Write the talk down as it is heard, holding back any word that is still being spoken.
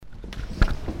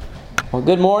Well,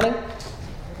 good morning.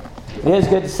 It is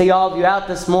good to see all of you out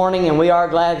this morning, and we are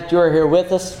glad that you are here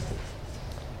with us.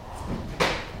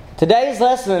 Today's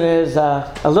lesson is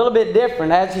a little bit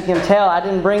different. As you can tell, I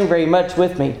didn't bring very much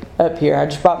with me up here. I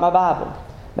just brought my Bible.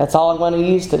 That's all I'm going to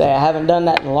use today. I haven't done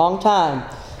that in a long time.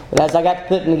 But as I got to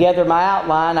putting together my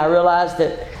outline, I realized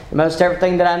that most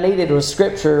everything that I needed was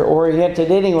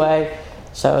Scripture-oriented anyway,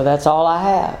 so that's all I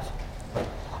have.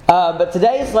 But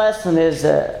today's lesson is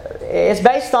it's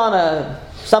based on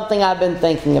something I've been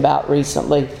thinking about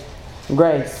recently.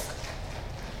 Grace.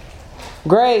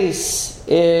 Grace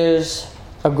is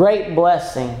a great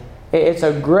blessing. It's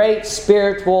a great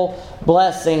spiritual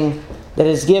blessing that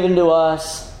is given to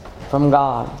us from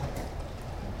God.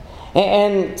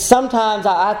 And sometimes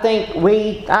I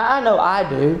think I know I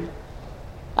do,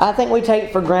 I think we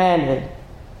take for granted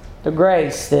the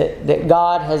grace that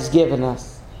God has given us.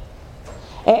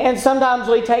 And sometimes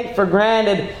we take for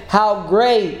granted how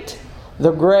great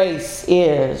the grace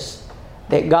is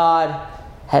that God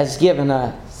has given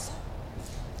us.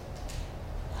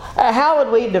 How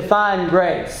would we define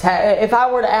grace? If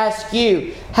I were to ask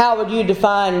you, how would you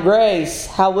define grace?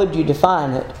 How would you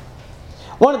define it?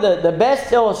 One of the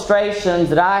best illustrations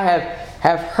that I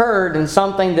have heard, and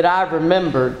something that I've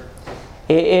remembered,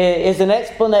 is an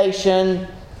explanation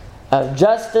of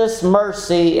justice,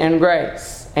 mercy, and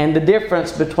grace, and the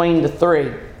difference between the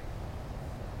three.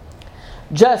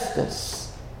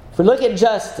 Justice. If we look at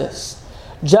justice,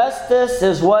 justice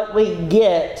is what we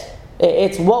get.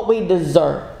 It's what we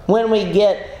deserve. When we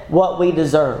get what we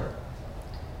deserve.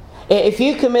 If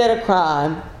you commit a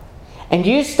crime and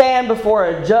you stand before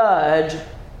a judge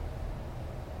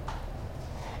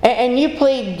and you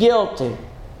plead guilty,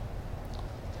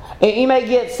 you may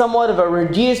get somewhat of a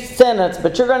reduced sentence,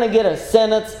 but you're going to get a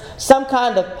sentence, some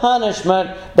kind of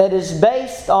punishment that is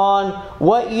based on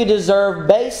what you deserve,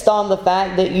 based on the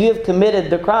fact that you have committed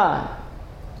the crime.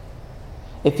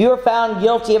 If you are found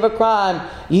guilty of a crime,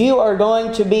 you are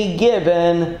going to be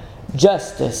given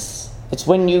justice. It's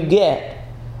when you get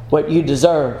what you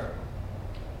deserve.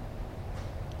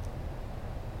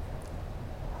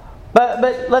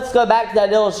 But let's go back to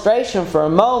that illustration for a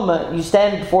moment. You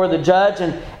stand before the judge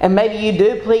and maybe you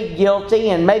do plead guilty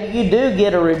and maybe you do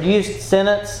get a reduced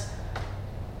sentence.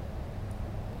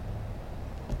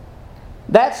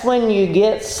 That's when you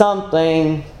get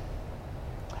something,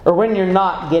 or when you're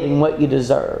not getting what you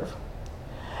deserve.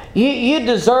 You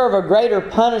deserve a greater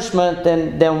punishment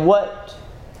than what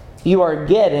you are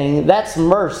getting. That's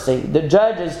mercy. The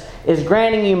judge is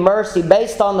granting you mercy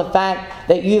based on the fact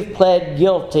that you've pled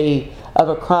guilty of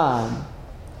a crime.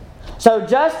 So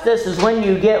justice is when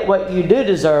you get what you do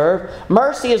deserve.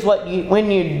 Mercy is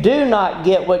when you do not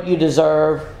get what you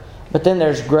deserve. But then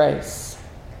there's grace.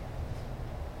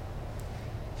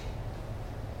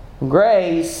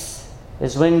 Grace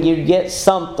is when you get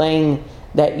something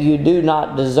that you do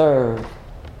not deserve.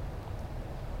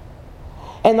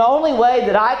 And the only way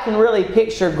that I can really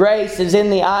picture grace is in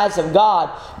the eyes of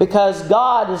God, because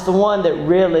God is the one that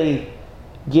really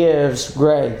gives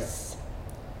grace.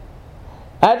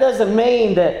 That doesn't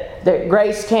mean that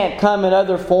grace can't come in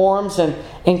other forms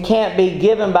and can't be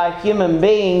given by human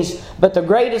beings, but the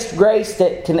greatest grace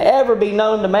that can ever be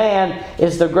known to man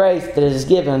is the grace that is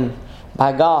given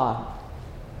by God.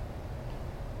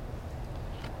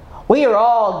 We are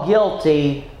all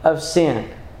guilty of sin.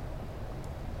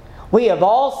 We have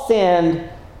all sinned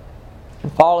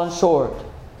and fallen short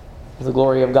of the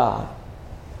glory of God.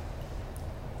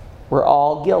 We're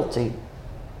all guilty.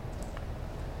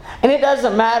 And it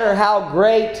doesn't matter how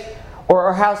great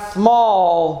or how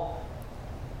small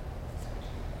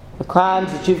the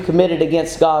crimes that you've committed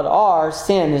against God are,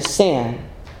 sin is sin.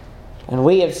 And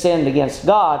we have sinned against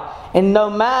God. And no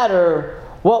matter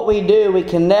what we do, we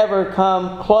can never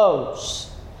come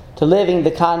close to living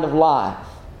the kind of life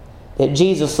that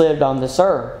Jesus lived on this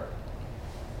earth.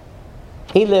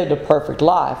 He lived a perfect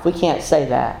life. We can't say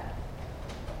that.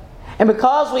 And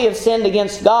because we have sinned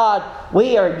against God,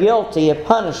 we are guilty of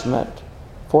punishment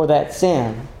for that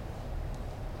sin.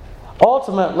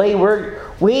 Ultimately,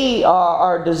 we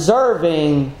are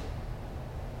deserving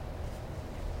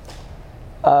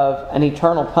of an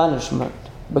eternal punishment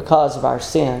because of our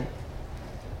sin.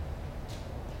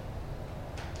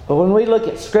 But when we look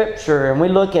at Scripture and we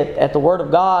look at the Word of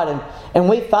God and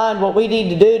we find what we need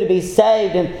to do to be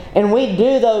saved and we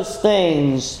do those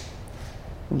things,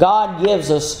 God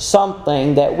gives us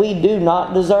something that we do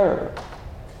not deserve.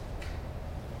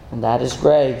 And that is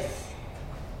grace.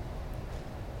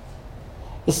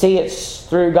 You see, it's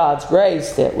through God's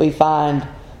grace that we find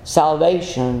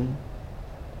salvation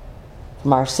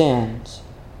from our sins.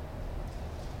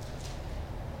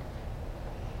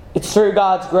 It's through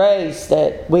God's grace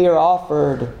that we are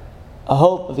offered a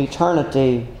hope of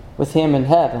eternity with Him in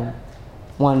heaven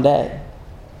one day.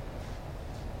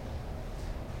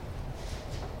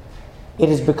 It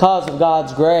is because of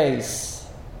God's grace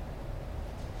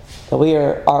that we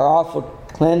are offered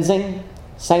cleansing,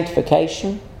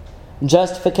 sanctification,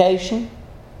 justification.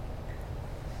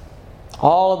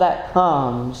 All of that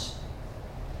comes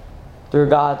through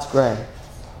God's grace.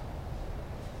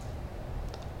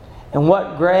 And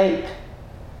what great,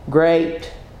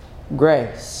 great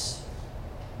grace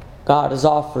God has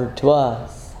offered to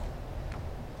us.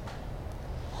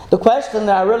 The question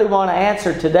that I really want to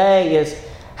answer today is,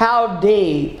 how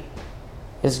deep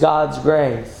is God's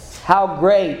grace? How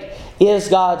great is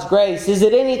God's grace? Is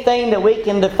it anything that we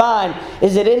can define?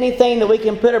 Is it anything that we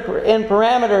can put in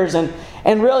parameters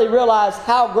and really realize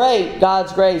how great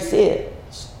God's grace is?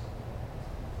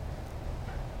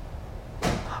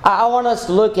 I want us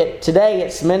to look at today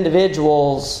at some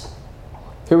individuals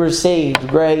who received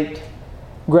great,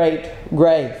 great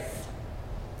grace.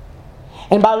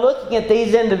 And by looking at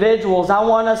these individuals, I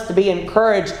want us to be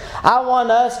encouraged. I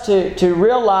want us to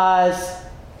realize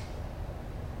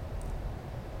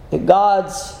that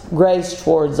God's grace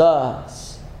towards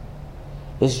us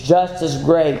is just as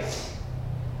great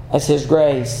as His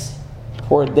grace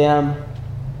toward them,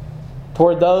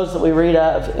 toward those that we read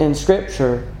of in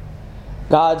Scripture.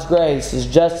 God's grace is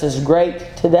just as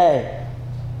great today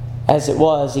as it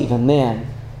was even then.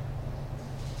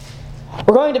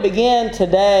 We're going to begin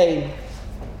today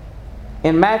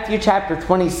in Matthew chapter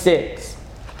 26.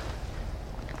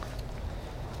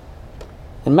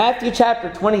 In Matthew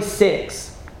chapter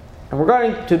 26, and we're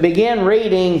going to begin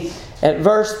reading at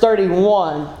verse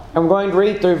 31, and we're going to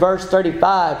read through verse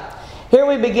 35. Here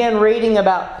we begin reading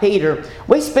about Peter.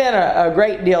 We spent a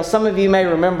great deal, some of you may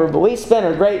remember, but we spent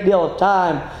a great deal of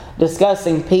time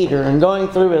discussing Peter and going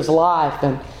through his life.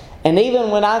 And even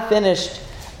when I finished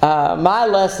my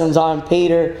lessons on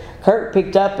Peter, Kurt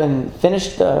picked up and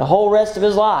finished the whole rest of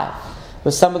his life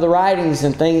with some of the writings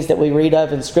and things that we read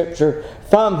of in Scripture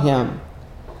from him.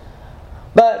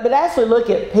 But as we look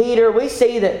at Peter, we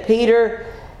see that Peter,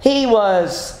 he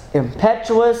was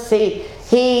impetuous.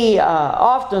 He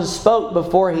often spoke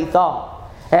before he thought.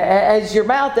 Has your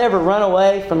mouth ever run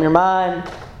away from your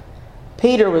mind?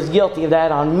 Peter was guilty of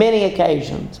that on many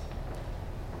occasions.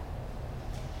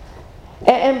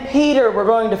 And Peter, we're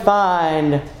going to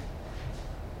find,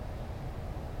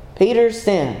 Peter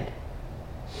sinned.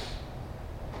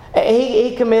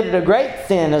 He committed a great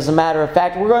sin, as a matter of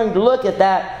fact. We're going to look at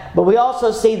that, but we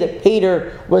also see that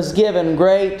Peter was given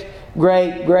great,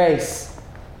 great grace.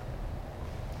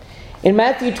 In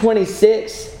Matthew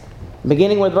 26,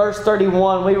 beginning with verse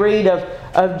 31, we read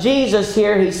of Jesus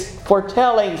here. He's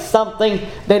foretelling something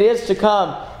that is to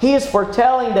come. He is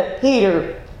foretelling that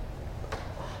Peter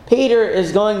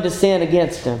is going to sin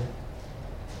against him.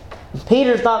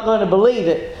 Peter's not going to believe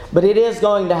it, but it is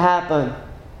going to happen.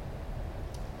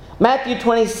 Matthew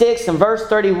 26 and verse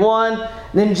 31,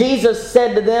 then Jesus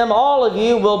said to them, all of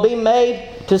you will be made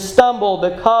to stumble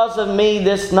because of me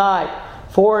this night,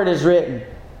 for it is written,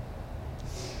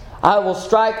 I will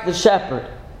strike the shepherd,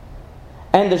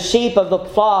 and the sheep of the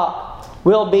flock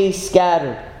will be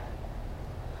scattered.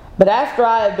 But after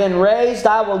I have been raised,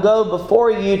 I will go before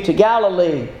you to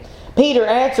Galilee. Peter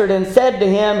answered and said to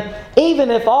him,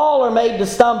 even if all are made to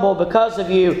stumble because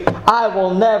of you, I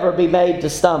will never be made to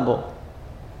stumble.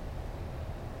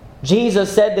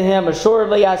 Jesus said to him,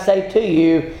 assuredly I say to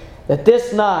you, that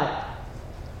this night,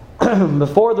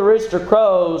 before the rooster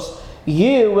crows,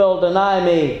 you will deny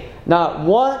me, not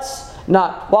once,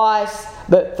 not twice,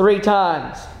 but 3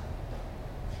 times.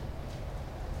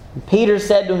 And Peter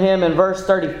said to him in verse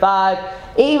 35,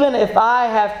 even if I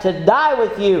have to die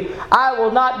with you, I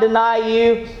will not deny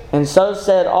you. And so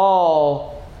said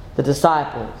all the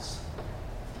disciples.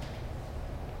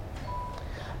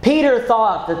 Peter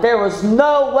thought that there was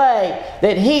no way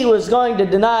that he was going to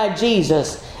deny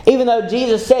Jesus, even though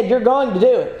Jesus said, you're going to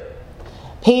do it.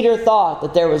 Peter thought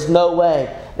that there was no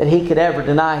way that he could ever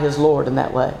deny his Lord in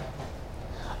that way.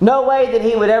 No way that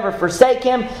he would ever forsake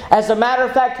Him. As a matter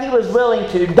of fact, he was willing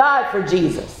to die for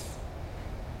Jesus.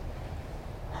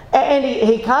 And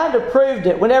he kind of proved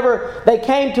it. Whenever they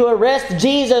came to arrest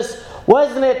Jesus,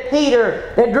 wasn't it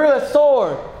Peter that drew a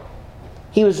sword?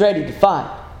 He was ready to fight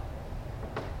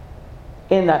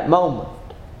in that moment.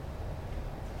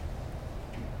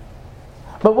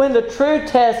 But when the true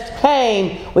test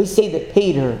came, we see that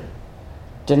Peter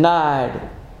denied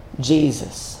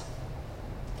Jesus.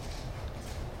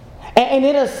 And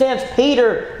in a sense,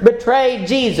 Peter betrayed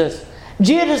Jesus.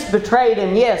 Judas betrayed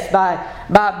Him, yes,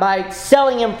 by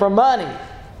selling Him for money.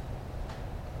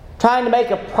 trying to make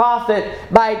a profit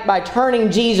by turning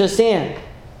Jesus in.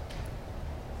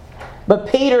 But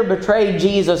Peter betrayed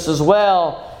Jesus as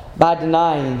well by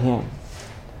denying Him.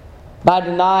 By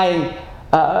denying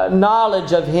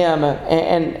knowledge of Him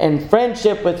and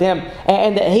friendship with Him,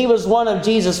 and that He was one of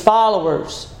Jesus'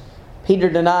 followers. Peter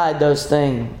denied those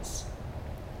things.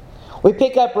 We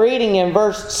pick up reading in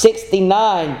verse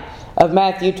 69 of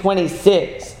Matthew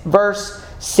 26. Verse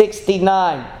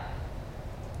 69.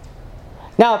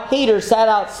 Now Peter sat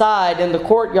outside in the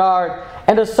courtyard,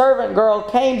 and a servant girl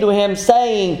came to him,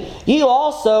 saying, "You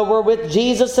also were with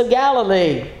Jesus of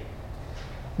Galilee."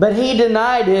 But he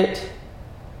denied it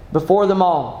before them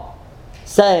all,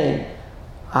 saying,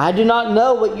 "I do not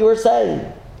know what you are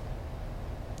saying."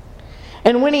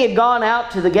 And when he had gone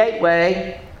out to the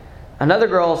gateway, another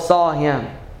girl saw him,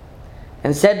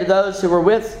 and said to those who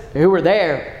were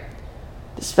there,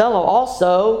 "This fellow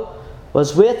also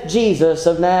was with Jesus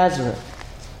of Nazareth."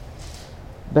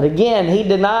 But again he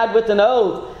denied with an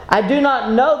oath, "I do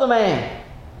not know the man."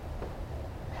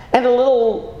 And a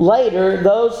little later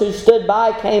those who stood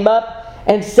by came up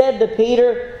and said to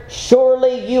Peter,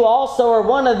 "Surely you also are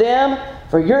one of them,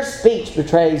 for your speech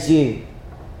betrays you."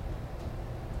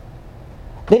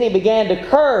 Then he began to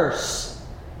curse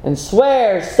and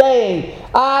swear, saying,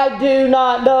 "I do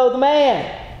not know the man."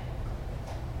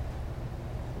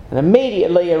 And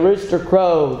immediately a rooster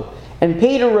crowed, and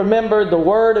Peter remembered the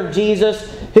word of Jesus,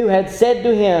 who had said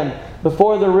to him,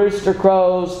 "Before the rooster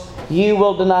crows, you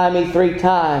will deny me 3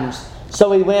 times."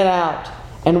 So he went out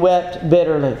and wept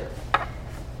bitterly.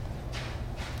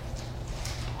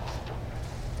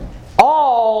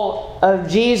 All of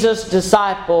Jesus'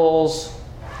 disciples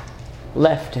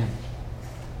left him.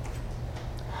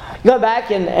 Go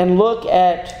back and look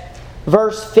at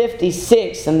verse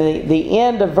 56 and the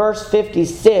end of verse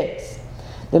 56.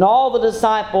 Then all the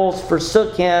disciples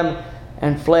forsook him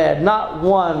and fled. Not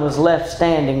one was left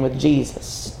standing with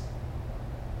Jesus.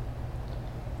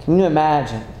 Can you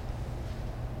imagine?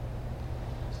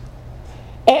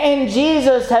 And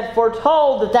Jesus had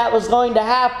foretold that was going to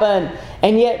happen.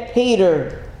 And yet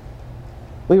Peter,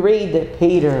 we read that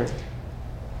Peter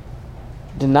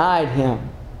denied Him.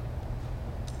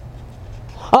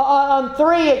 On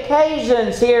 3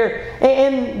 occasions here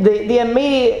in the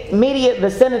immediate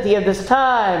vicinity of this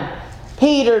time,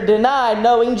 Peter denied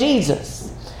knowing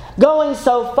Jesus. Going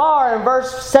so far in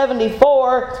verse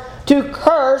 74 to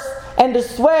curse and to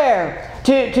swear,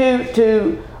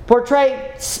 to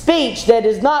portray speech that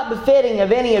is not befitting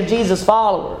of any of Jesus'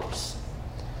 followers,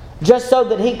 just so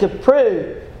that he could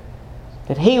prove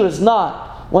that he was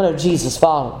not one of Jesus'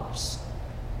 followers.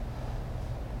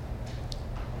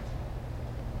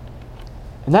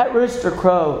 And that rooster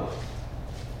crowed.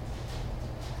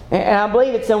 And I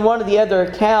believe it's in one of the other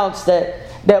accounts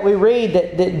that we read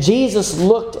that Jesus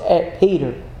looked at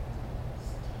Peter.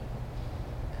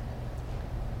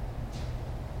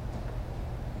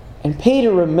 And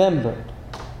Peter remembered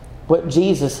what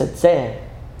Jesus had said.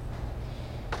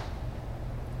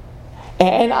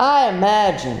 And I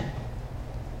imagine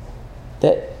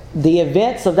that the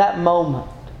events of that moment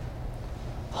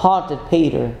haunted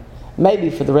Peter maybe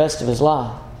for the rest of his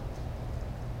life.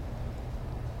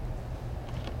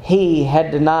 He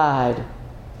had denied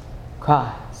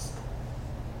Christ.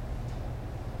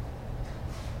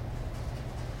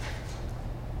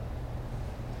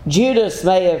 Judas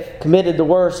may have committed the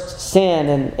worst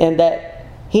sin in that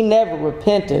he never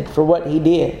repented for what he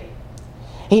did.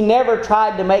 He never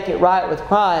tried to make it right with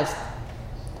Christ.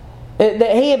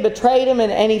 That he had betrayed Him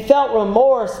and he felt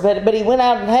remorse, but he went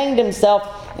out and hanged himself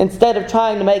instead of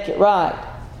trying to make it right.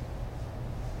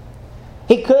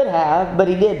 He could have, but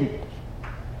he didn't.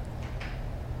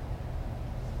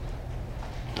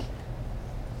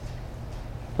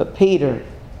 But Peter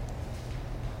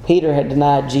had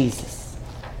denied Jesus.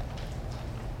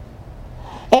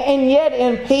 And yet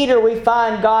in Peter we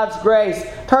find God's grace.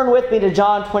 Turn with me to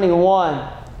John 21.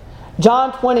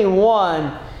 John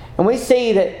 21, and we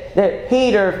see that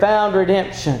Peter found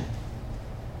redemption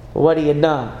for what he had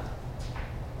done.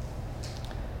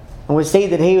 And we see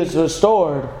that he was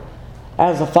restored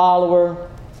as a follower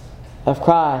of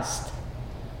Christ.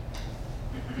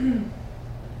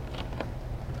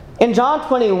 In John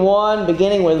 21,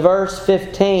 beginning with verse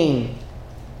 15,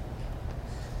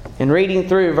 and reading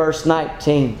through verse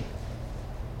 19.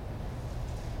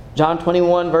 John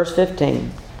 21, verse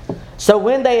 15. So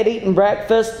when they had eaten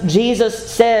breakfast,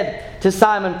 Jesus said to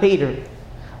Simon Peter,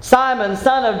 "Simon,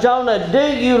 son of Jonah,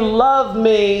 do you love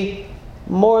me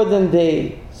more than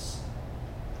these?"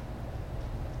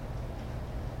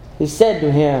 He said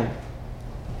to him,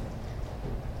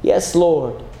 "Yes,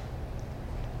 Lord.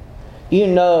 You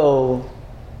know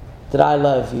that I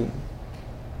love you?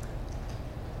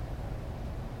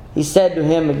 He said to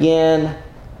him again,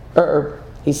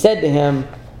 he said to him,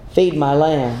 feed my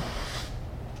lamb.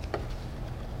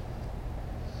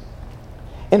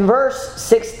 In verse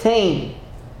 16,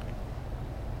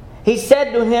 he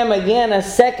said to him again a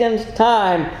second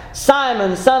time,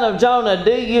 Simon, son of Jonah,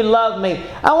 do you love me?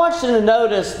 I want you to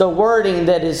notice the wording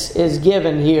that is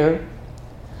given here.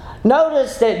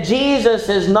 Notice that Jesus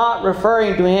is not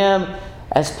referring to him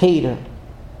as Peter.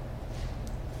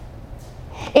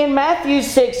 In Matthew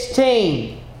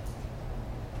 16,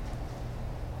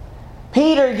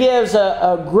 Peter gives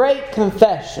a great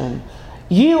confession.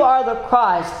 You are the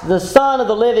Christ, the Son of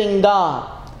the living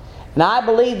God. And I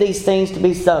believe these things to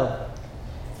be so.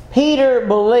 Peter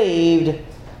believed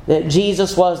that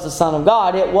Jesus was the Son of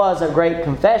God. It was a great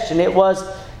confession. It was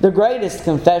the greatest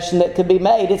confession that could be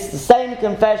made. It's the same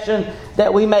confession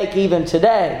that we make even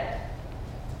today.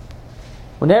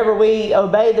 Whenever we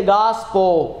obey the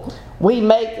gospel, we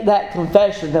make that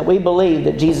confession that we believe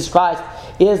that Jesus Christ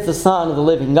is the Son of the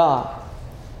living God.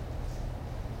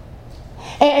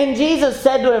 And Jesus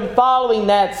said to him following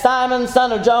that, Simon,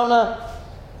 son of Jonah,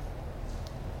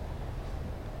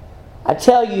 I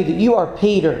tell you that you are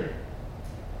Peter.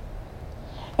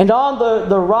 And on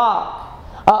the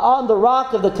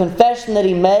rock of the confession that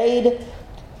he made,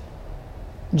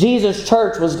 Jesus'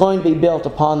 church was going to be built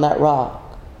upon that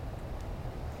rock.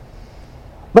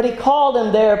 But he called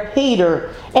him there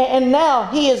Peter. And now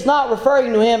he is not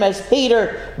referring to him as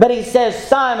Peter, but he says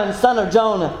Simon, son of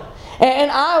Jonah.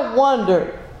 And I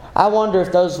wonder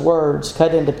if those words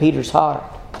cut into Peter's heart.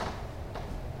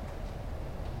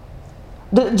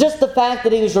 Just the fact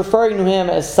that he was referring to him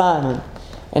as Simon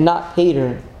and not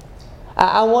Peter.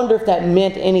 I wonder if that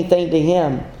meant anything to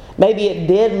him. Maybe it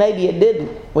did, maybe it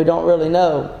didn't. We don't really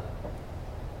know.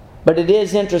 But it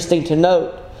is interesting to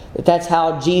note that that's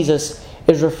how Jesus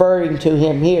is referring to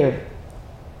him here.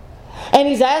 And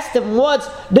he's asked him once,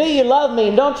 do you love me?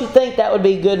 And don't you think that would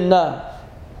be good enough?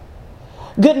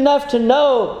 Good enough to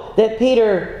know that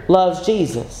Peter loves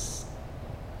Jesus.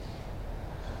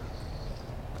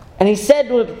 And he said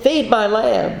to him, feed my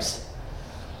lambs.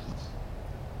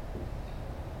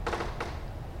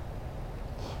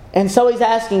 And so he's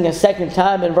asking a second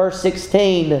time in verse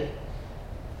 16,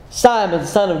 Simon,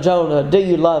 son of Jonah, do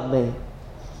you love me?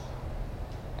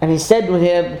 And he said to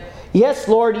him, yes,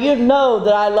 Lord, you know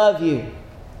that I love you.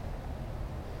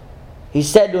 He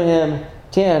said to him,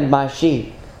 tend my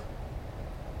sheep.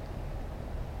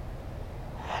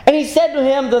 And he said to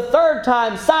him the third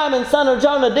time, Simon, son of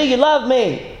Jonah, do you love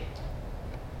me?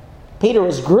 Peter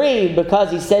was grieved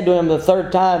because he said to him the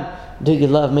third time, do you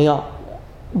love me?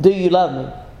 Do you love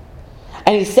me?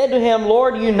 And he said to him,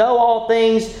 Lord, you know all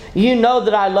things. You know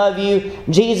that I love you.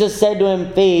 Jesus said to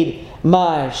him, feed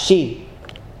my sheep.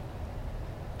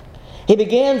 He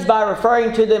begins by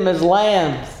referring to them as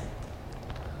lambs.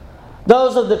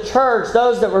 Those of the church,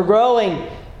 those that were growing,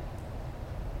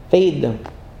 feed them.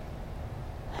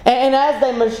 And as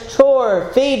they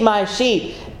mature, feed my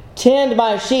sheep, tend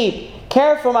my sheep,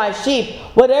 care for my sheep.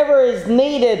 Whatever is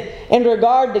needed in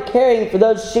regard to caring for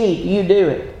those sheep, you do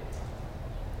it.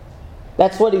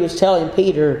 That's what he was telling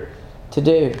Peter to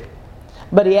do.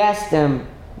 But he asked him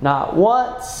not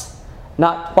once,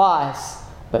 not twice,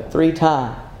 but 3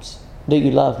 times, do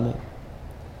you love me?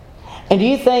 And do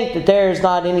you think that there is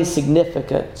not any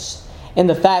significance in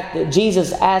the fact that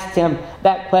Jesus asked him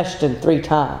that question 3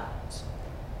 times?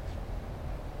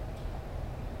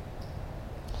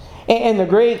 In the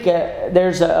Greek,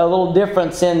 there's a little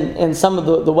difference in some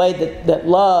of the way that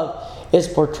love is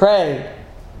portrayed.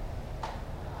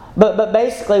 But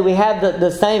basically we have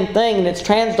the same thing, and it's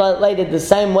translated the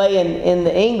same way in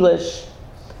the English.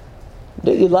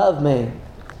 Do you love me?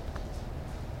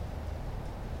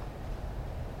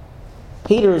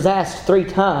 Peter is asked 3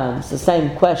 times the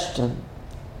same question.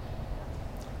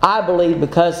 I believe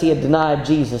because he had denied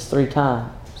Jesus 3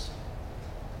 times.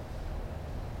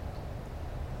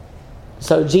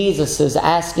 So Jesus is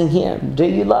asking him, do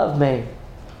you love me?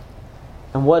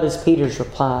 And what is Peter's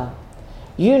reply?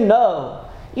 You know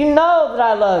that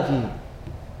I love you.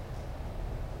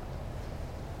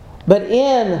 But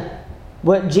in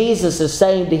what Jesus is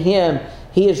saying to him,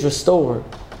 he is restored.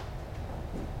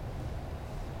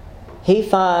 He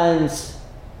finds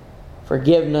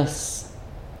forgiveness,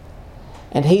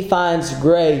 and he finds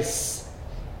grace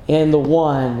in the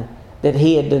one that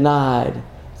he had denied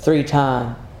 3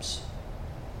 times.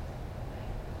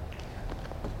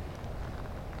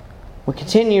 We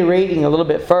continue reading a little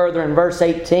bit further in verse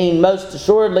 18. Most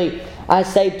assuredly, I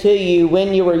say to you,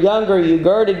 when you were younger, you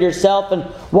girded yourself and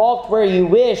walked where you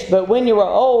wished. But when you are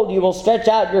old, you will stretch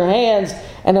out your hands,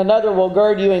 and another will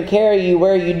gird you and carry you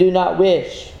where you do not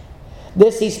wish.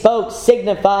 This he spoke,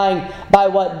 signifying by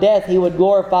what death he would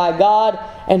glorify God.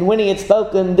 And when he had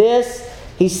spoken this,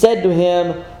 he said to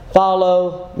him,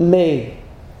 Follow me.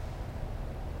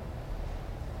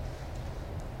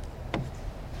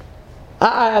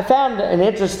 I found an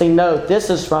interesting note. This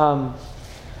is from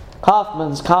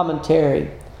Kaufman's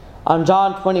commentary on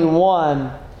John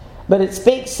 21. But it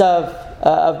speaks of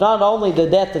not only the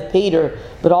death of Peter,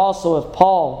 but also of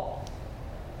Paul.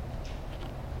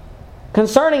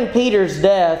 Concerning Peter's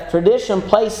death, tradition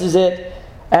places it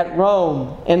at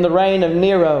Rome in the reign of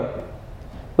Nero,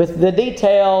 with the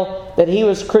detail that he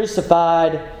was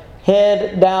crucified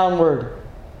head downward,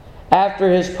 after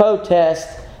his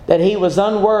protest that he was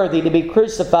unworthy to be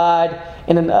crucified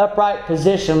in an upright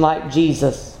position like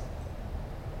Jesus.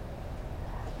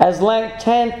 As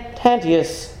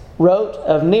Lactantius wrote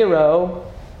of Nero,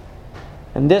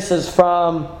 and this is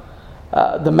from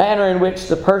the manner in which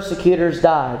the persecutors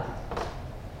died.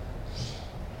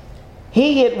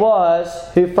 He it was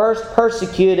who first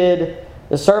persecuted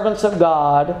the servants of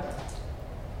God.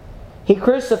 He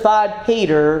crucified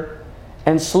Peter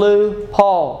and slew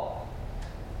Paul.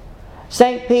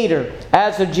 St. Peter,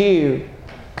 as a Jew,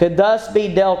 could thus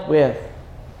be dealt with.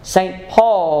 St.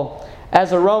 Paul,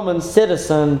 as a Roman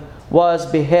citizen, was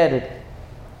beheaded.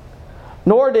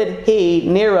 Nor did he,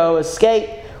 Nero, escape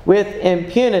with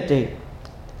impunity.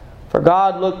 For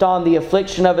God looked on the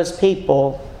affliction of his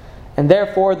people, and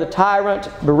therefore the tyrant,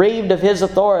 bereaved of his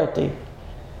authority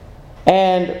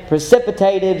and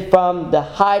precipitated from the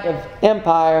height of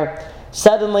empire,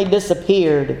 suddenly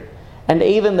disappeared, and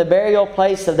even the burial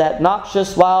place of that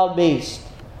noxious wild beast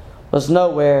was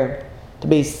nowhere to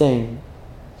be seen.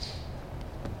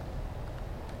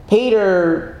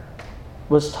 Peter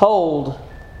was told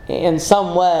in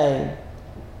some way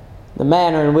the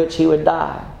manner in which he would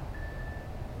die.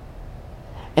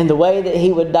 And the way that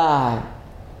he would die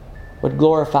would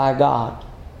glorify God.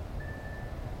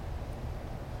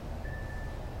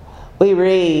 We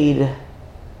read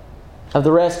of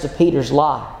the rest of Peter's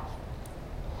life,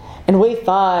 and we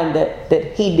find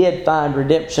that he did find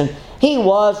redemption. He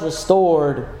was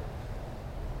restored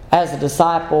as a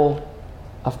disciple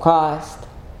of Christ.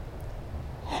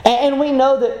 And we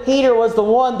know that Peter was the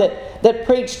one that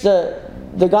preached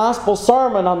the gospel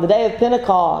sermon on the day of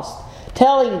Pentecost,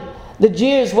 telling the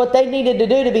Jews what they needed to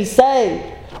do to be saved.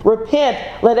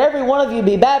 Repent, let every one of you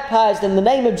be baptized in the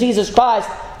name of Jesus Christ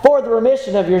for the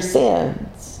remission of your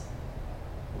sins.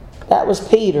 That was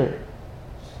Peter,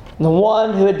 the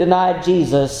one who had denied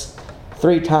Jesus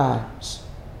 3 times.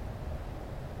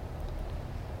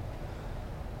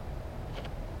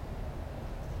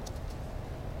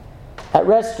 At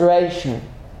restoration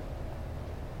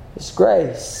is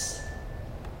grace.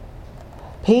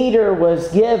 Peter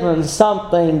was given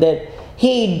something that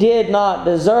he did not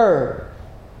deserve.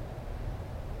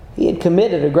 He had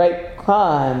committed a great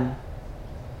crime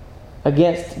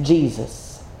against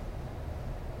Jesus.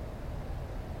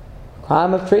 A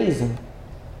crime of treason,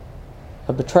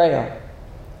 of betrayal.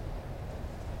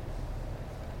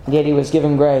 Yet he was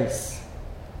given grace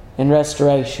and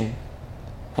restoration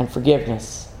and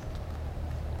forgiveness.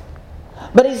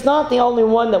 But he's not the only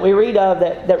one that we read of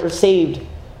that received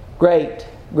great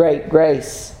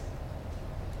grace.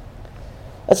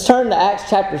 Let's turn to Acts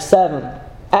chapter 7.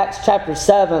 Acts chapter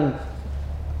 7.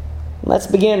 Let's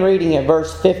begin reading at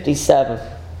verse 57.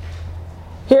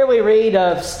 Here we read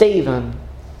of Stephen.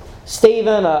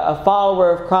 Stephen, a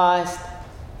follower of Christ,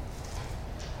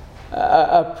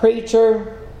 a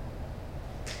preacher.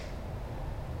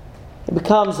 He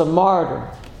becomes a martyr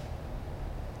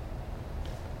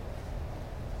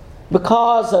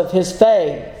because of his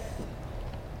faith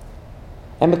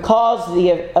and because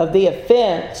of the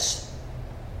offense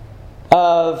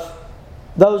of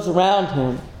those around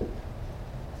him.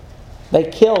 They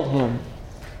killed him.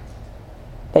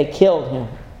 They killed him.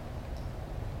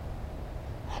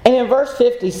 And in verse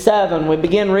 57, we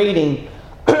begin reading,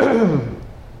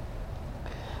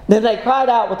 Then they cried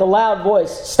out with a loud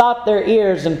voice, stopped their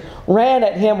ears, and ran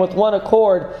at him with one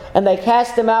accord. And they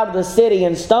cast him out of the city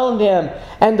and stoned him.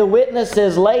 And the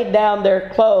witnesses laid down their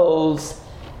clothes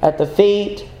at the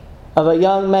feet of a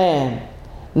young man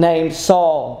named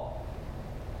Saul.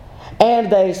 And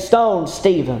they stoned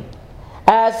Stephen,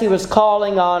 as he was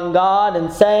calling on God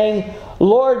and saying,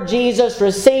 Lord Jesus,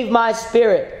 receive my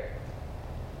spirit.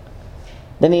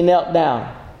 Then he knelt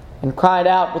down and cried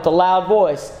out with a loud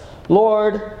voice,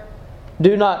 Lord,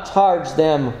 do not charge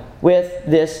them with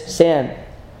this sin.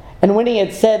 And when he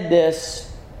had said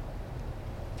this,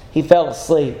 he fell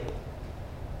asleep.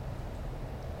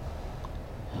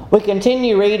 We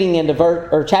continue reading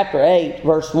into chapter 8,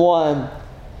 verse 1.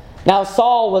 Now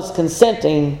Saul was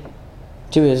consenting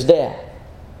to his death.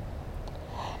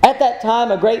 At that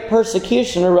time a great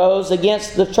persecution arose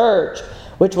against the church,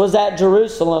 which was at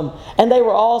Jerusalem, and they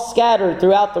were all scattered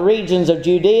throughout the regions of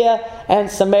Judea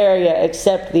and Samaria,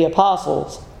 except the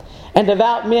apostles. And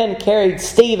devout men carried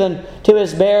Stephen to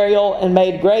his burial and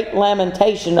made great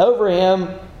lamentation over him.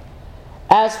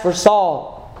 As for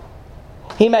Saul,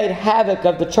 he made havoc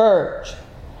of the church,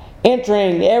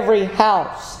 entering every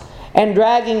house and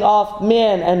dragging off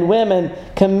men and women,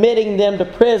 committing them to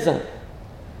prison.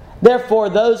 Therefore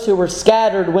those who were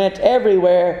scattered went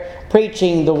everywhere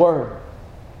preaching the word.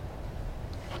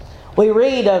 We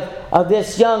read of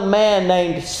this young man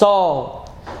named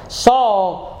Saul.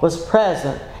 Saul was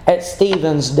present at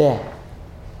Stephen's death.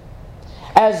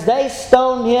 As they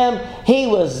stoned him, he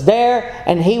was there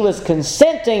and he was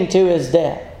consenting to his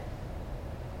death.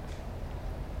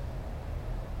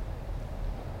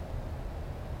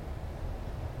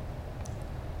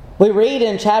 We read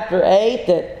in chapter 8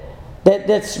 that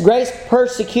this great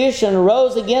persecution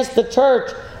arose against the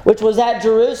church which was at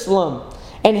Jerusalem,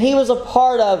 and he was a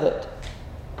part of it.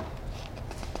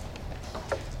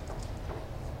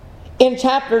 In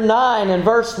chapter 9 and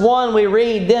verse 1 we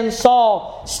read, Then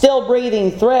Saul, still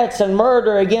breathing threats and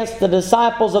murder against the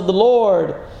disciples of the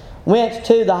Lord, went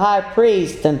to the high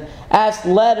priest and asked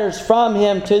letters from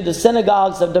him to the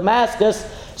synagogues of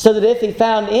Damascus, so that if he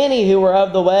found any who were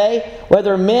of the way,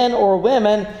 whether men or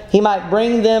women, he might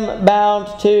bring them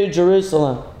bound to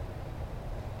Jerusalem.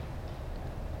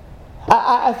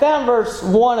 I found verse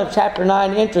 1 of chapter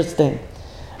 9 interesting.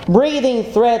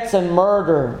 Breathing threats and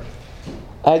murder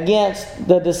against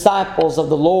the disciples of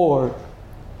the Lord.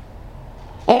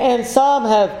 And some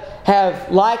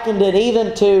have likened it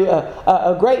even to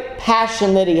a great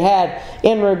passion that he had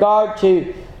in regard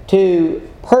to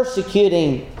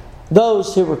persecuting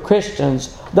those who were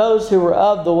Christians, those who were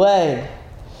of the way.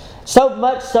 So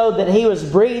much so that he was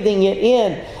breathing it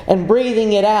in and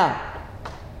breathing it out.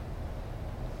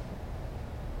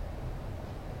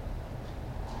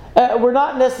 We're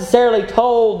not necessarily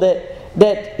told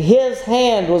that his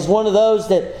hand was one of those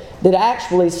that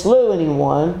actually slew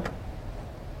anyone,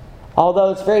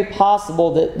 although it's very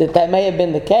possible that may have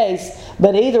been the case.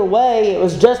 But either way, it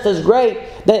was just as great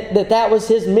that was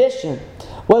his mission,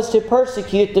 was to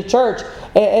persecute the church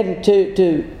and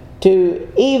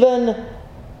to even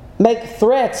make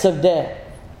threats of death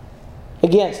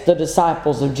against the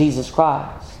disciples of Jesus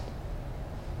Christ.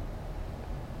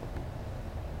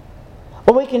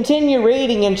 When we continue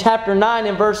reading in chapter 9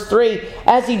 and verse 3,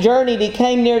 as he journeyed, he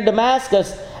came near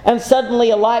Damascus, and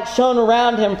suddenly a light shone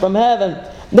around him from heaven.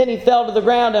 Then he fell to the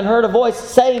ground and heard a voice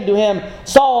saying to him,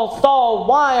 Saul, Saul,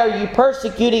 why are you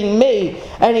persecuting me?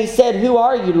 And he said, Who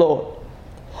are you, Lord?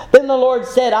 Then the Lord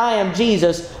said, I am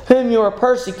Jesus, whom you are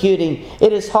persecuting.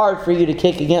 It is hard for you to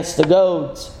kick against the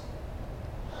goads.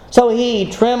 So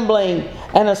he, trembling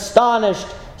and astonished,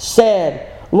 said,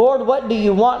 Lord, what do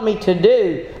you want me to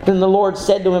do? Then the Lord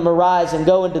said to him, Arise and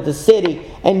go into the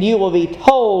city, and you will be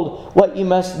told what you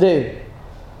must do.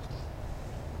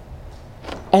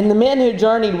 And the men who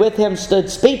journeyed with him stood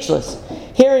speechless,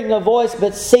 hearing a voice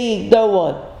but seeing no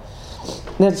one.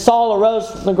 Then Saul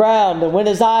arose from the ground, and when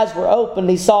his eyes were opened,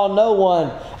 he saw no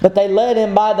one. But they led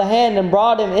him by the hand and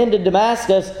brought him into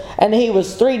Damascus, and he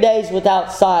was 3 days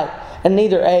without sight, and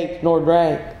neither ate nor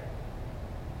drank.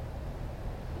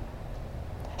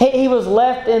 He was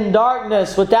left in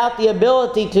darkness without the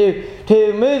ability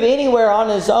to move anywhere on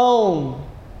his own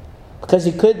because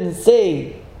he couldn't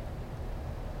see.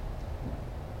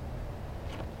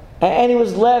 And he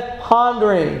was left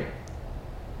pondering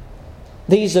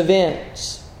these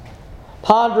events,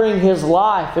 pondering his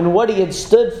life and what he had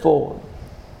stood for.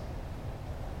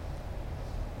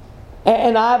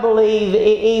 And I believe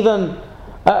even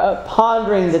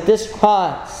pondering that this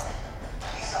Christ,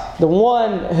 the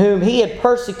one whom he had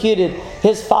persecuted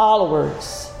his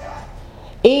followers,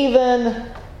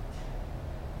 even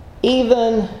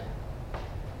him,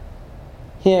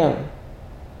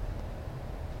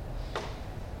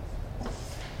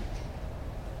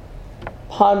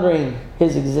 pondering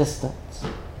his existence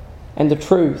and the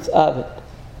truth of it.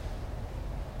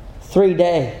 3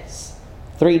 days.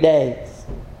 3 days.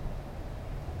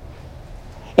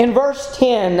 In verse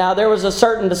 10, now there was a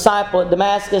certain disciple at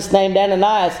Damascus named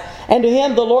Ananias, and to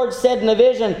him the Lord said in a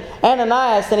vision,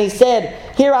 Ananias, and he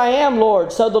said, Here I am,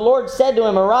 Lord. So the Lord said to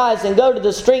him, Arise and go to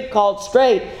the street called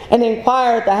Straight, and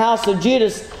inquire at the house of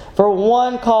Judas for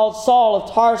one called Saul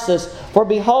of Tarsus, for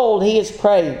behold, he is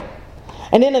praying.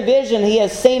 And in a vision he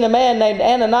has seen a man named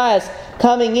Ananias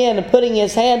coming in and putting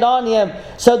his hand on him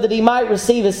so that he might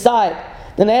receive his sight.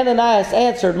 Then Ananias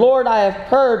answered, Lord, I have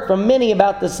heard from many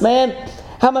about this man,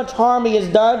 how much harm he has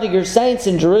done to your saints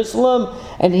in Jerusalem,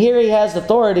 and here he has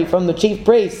authority from the chief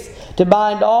priests to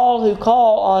bind all who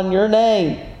call on your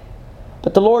name.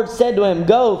 But the Lord said to him,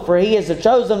 Go, for he is a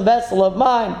chosen vessel of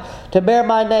mine to bear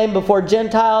my name before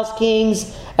Gentiles,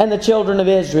 kings, and the children of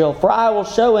Israel. For I will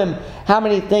show him how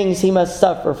many things he must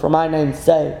suffer for my name's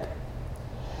sake.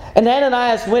 And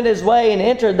Ananias went his way and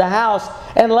entered the house,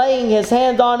 and laying his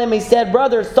hands on him, he said,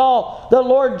 Brother Saul, the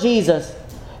Lord Jesus,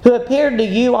 who appeared to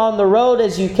you on the road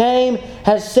as you came,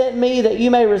 has sent me that you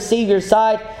may receive your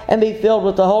sight and be filled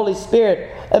with the Holy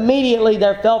Spirit. Immediately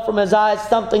there fell from his eyes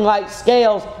something like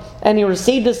scales, and he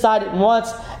received his sight at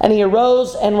once, and he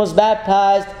arose and was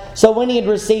baptized. So when he had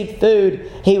received food,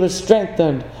 he was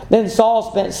strengthened. Then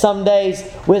Saul spent some days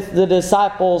with the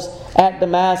disciples at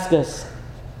Damascus.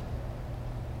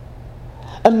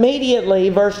 Immediately,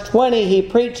 verse 20, he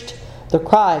preached the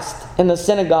Christ in the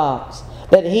synagogues,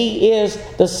 that he is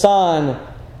the Son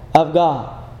of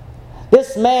God.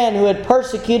 This man who had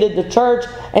persecuted the church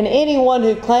and anyone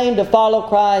who claimed to follow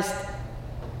Christ,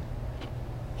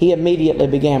 he immediately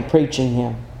began preaching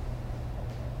him.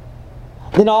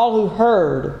 Then all who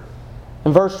heard,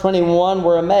 in verse 21,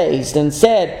 were amazed and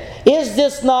said, Is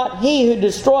this not he who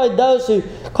destroyed those who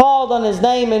called on his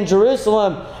name in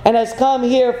Jerusalem, and has come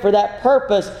here for that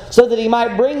purpose, so that he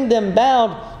might bring them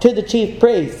bound to the chief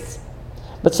priests?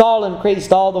 But Saul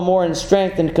increased all the more in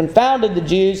strength and confounded the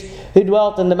Jews who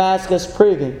dwelt in Damascus,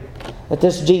 proving that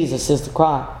this Jesus is the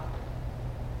Christ.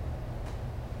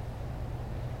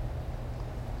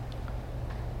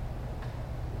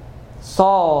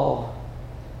 Saul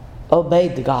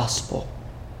obeyed the gospel.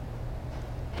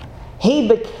 He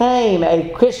became a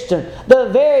Christian. The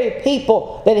very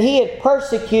people that he had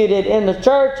persecuted in the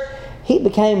church, he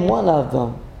became one of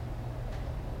them.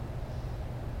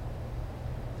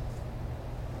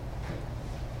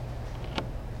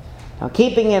 Now,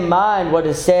 keeping in mind what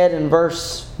is said in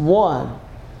verse 1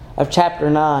 of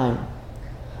chapter 9,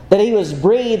 that he was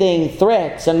breathing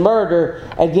threats and murder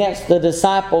against the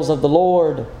disciples of the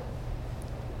Lord,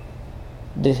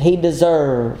 did he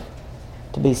deserve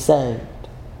to be saved?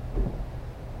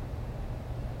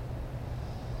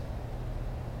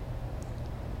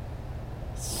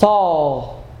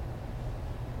 Saul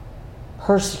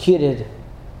persecuted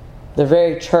the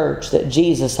very church that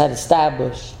Jesus had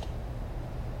established.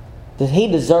 Did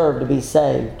he deserve to be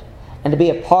saved and to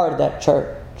be a part of that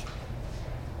church?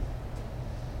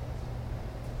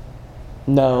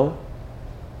 No.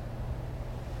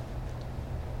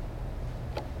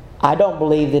 I don't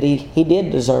believe that he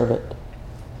did deserve it.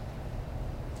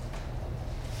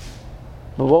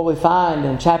 But what we find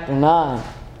in chapter 9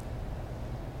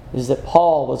 is that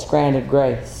Paul was granted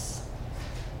grace.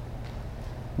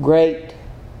 Great,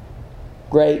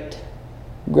 great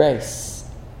grace.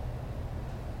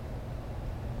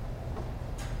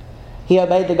 He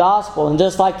obeyed the gospel, and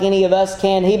just like any of us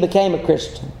can, he became a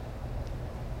Christian.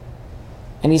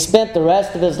 And he spent the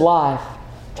rest of his life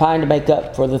trying to make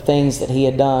up for the things that he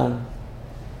had done,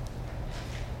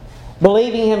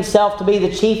 believing himself to be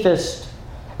the chiefest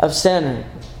of sinners.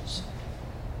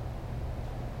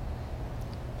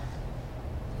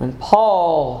 When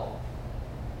Paul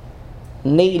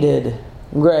needed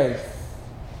grace,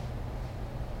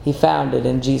 he found it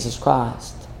in Jesus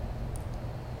Christ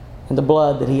and the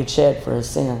blood that he had shed for his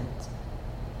sins.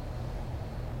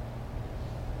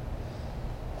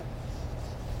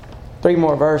 Three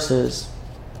more verses.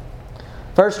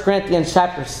 1 Corinthians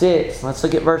chapter 6. Let's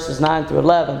look at verses 9 through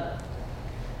 11.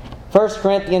 1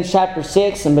 Corinthians chapter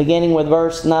 6 and beginning with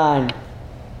verse 9.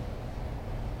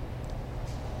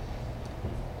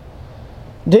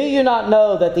 Do you not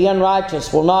know that the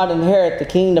unrighteous will not inherit the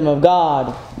kingdom of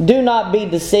God? Do not be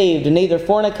deceived. Neither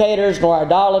fornicators, nor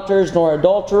idolaters, nor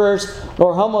adulterers,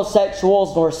 nor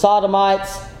homosexuals, nor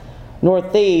sodomites, nor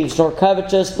thieves, nor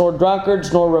covetous, nor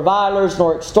drunkards, nor revilers,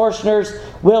 nor extortioners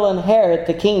will inherit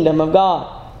the kingdom of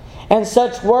God. And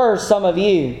such were some of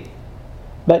you.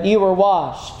 But you were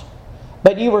washed,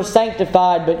 but you were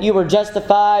sanctified, but you were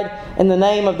justified in the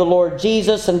name of the Lord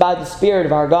Jesus and by the Spirit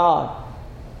of our God.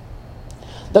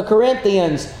 The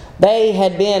Corinthians, they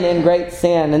had been in great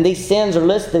sin, and these sins are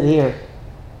listed here.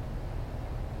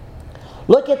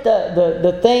 Look at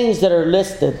the things that are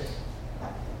listed.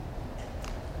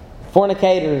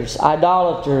 Fornicators,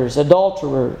 idolaters,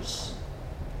 adulterers,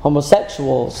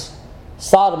 homosexuals,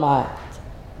 sodomites,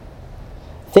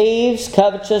 thieves,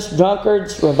 covetous,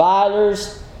 drunkards,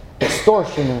 revilers,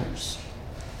 extortioners.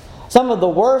 Some of the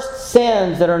worst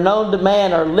sins that are known to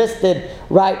man are listed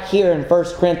right here in 1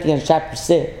 Corinthians chapter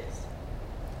 6.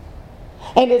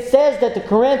 And it says that the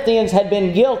Corinthians had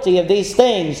been guilty of these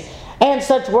things, and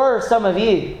such were some of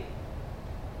you.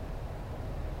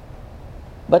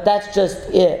 But that's just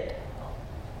it.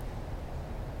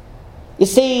 You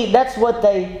see, that's what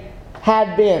they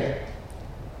had been.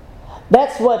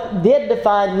 That's what did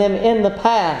define them in the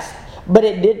past, but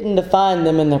it didn't define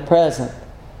them in the present.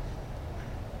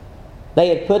 They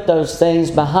had put those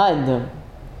things behind them.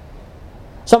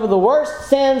 Some of the worst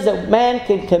sins that man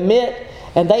can commit,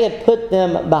 and they had put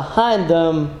them behind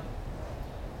them,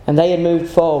 and they had moved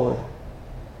forward.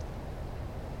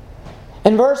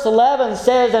 And verse 11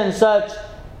 says, and such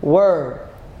were,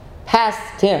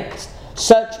 past tense,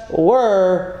 such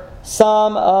were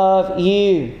some of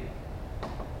you.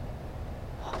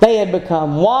 They had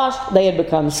become washed, they had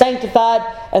become sanctified,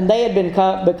 and they had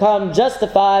become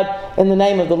justified in the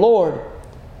name of the Lord.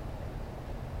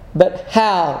 But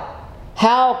how?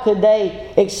 How could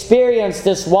they experience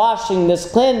this washing,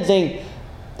 this cleansing,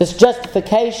 this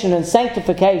justification and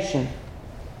sanctification?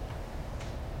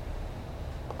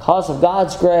 Because of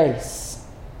God's grace.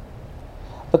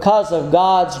 Because of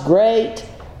God's great,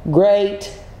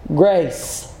 great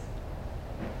grace.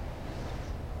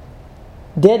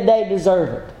 Did they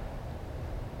deserve it?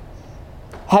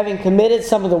 Having committed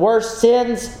some of the worst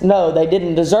sins? No, they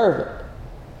didn't deserve it.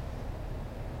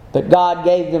 But God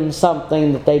gave them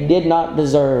something that they did not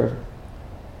deserve.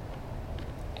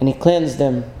 And He cleansed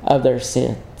them of their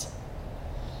sins.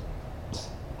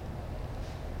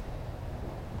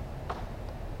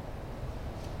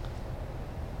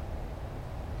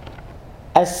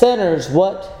 As sinners,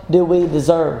 what do we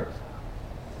deserve?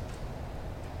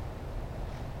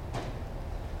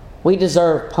 We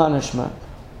deserve punishment.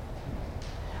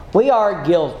 We are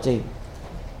guilty.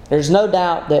 There's no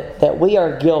doubt that we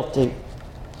are guilty.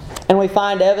 And we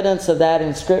find evidence of that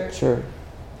in Scripture.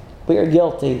 We are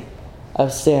guilty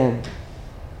of sin.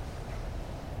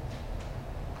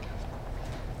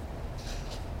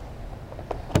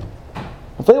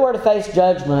 If we were to face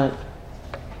judgment,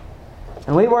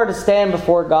 and we were to stand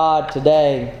before God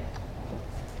today,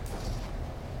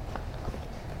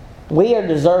 we are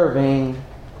deserving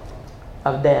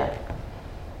of death.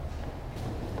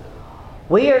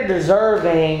 We are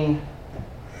deserving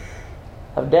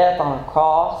of death on a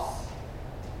cross.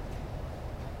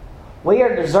 We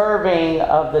are deserving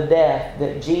of the death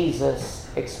that Jesus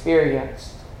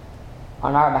experienced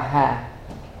on our behalf.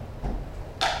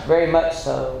 Very much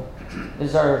so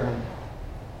deserving.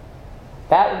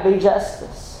 That would be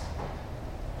justice.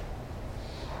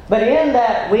 But in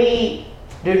that we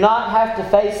do not have to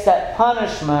face that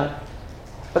punishment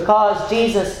because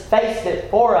Jesus faced it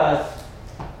for us,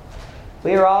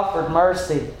 we are offered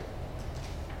mercy.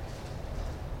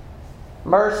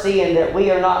 Mercy in that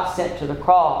we are not sent to the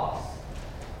cross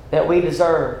that we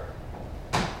deserve.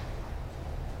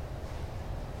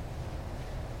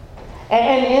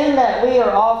 And in that we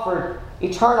are offered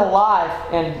eternal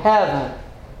life in heaven.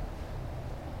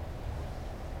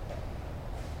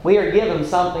 We are given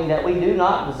something that we do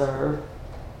not deserve.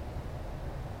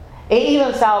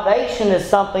 Even salvation is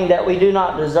something that we do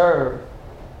not deserve.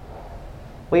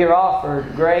 We are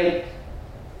offered great,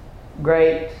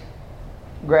 great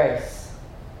grace.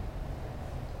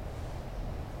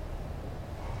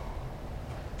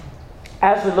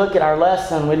 As we look at our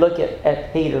lesson, we look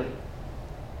at Peter.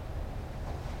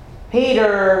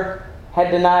 Peter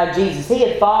had denied Jesus. He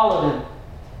had followed Him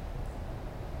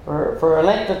for a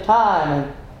length of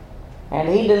time, and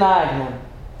he denied Him.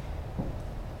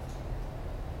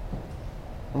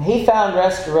 And he found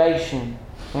restoration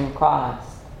in Christ.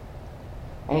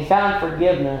 And he found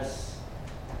forgiveness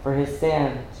for his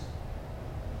sins.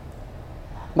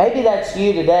 Maybe that's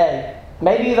you today.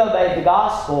 Maybe you've obeyed the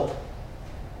gospel.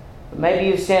 But maybe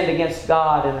you've sinned against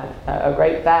God in a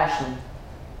great fashion.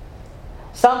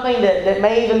 Something that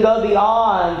may even go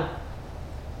beyond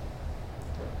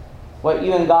what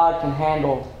you and God can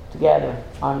handle together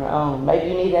on your own. Maybe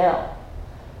you need help.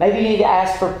 Maybe you need to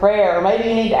ask for prayer. Or maybe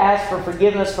you need to ask for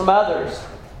forgiveness from others.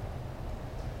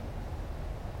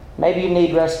 Maybe you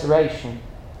need restoration.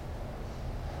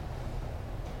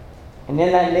 And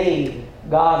in that need,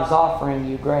 God is offering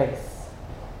you grace.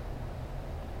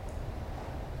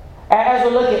 As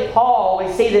we look at Paul,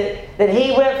 we see that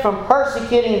he went from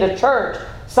persecuting the church,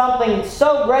 something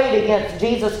so great against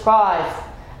Jesus Christ,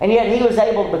 and yet he was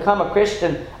able to become a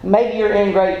Christian. Maybe you're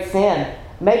in great sin.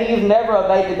 Maybe you've never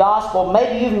obeyed the gospel.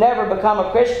 Maybe you've never become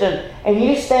a Christian, and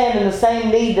you stand in the same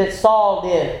need that Saul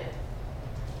did.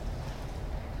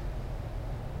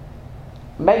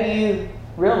 Maybe you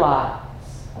realize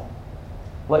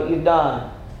what you've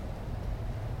done.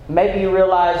 Maybe you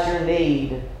realize your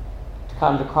need to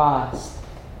come to Christ.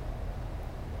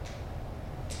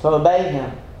 to obey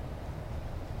Him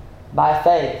by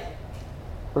faith,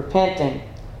 repenting,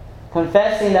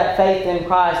 confessing that faith in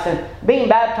Christ, and being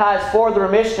baptized for the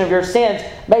remission of your sins.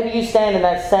 Maybe you stand in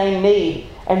that same need.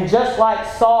 And just like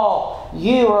Saul,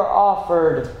 you are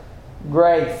offered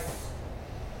grace.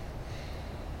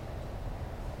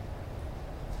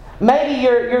 Maybe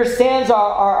your sins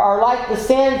are like the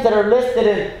sins that are listed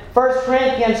in 1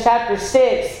 Corinthians chapter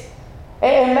 6.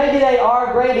 And maybe they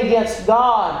are great against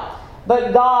God.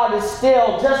 But God is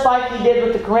still, just like He did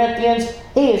with the Corinthians,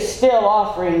 He is still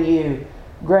offering you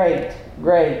great,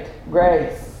 great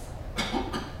grace.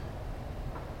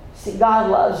 See,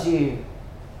 God loves you.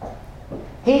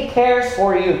 He cares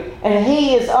for you. And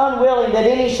He is unwilling that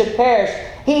any should perish.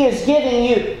 He is giving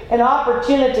you an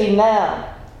opportunity now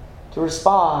to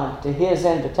respond to His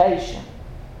invitation.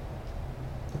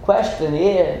 The question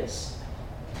is,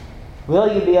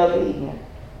 will you be obedient?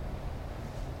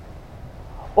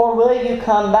 Or will you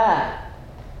come back?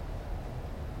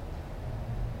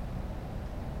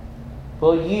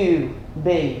 Will you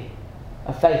be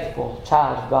a faithful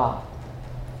child of God?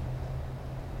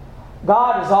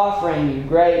 God is offering you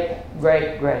great,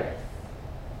 great grace.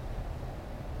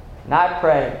 And I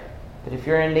pray that if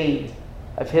you're in need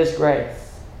of His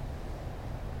grace,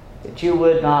 that you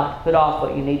would not put off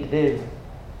what you need to do.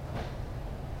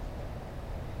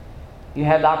 You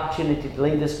have the opportunity to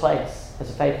leave this place as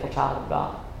a faithful child of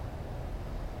God.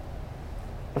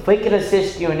 If we can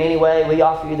assist you in any way, we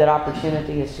offer you that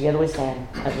opportunity as together we stand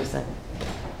as we sing.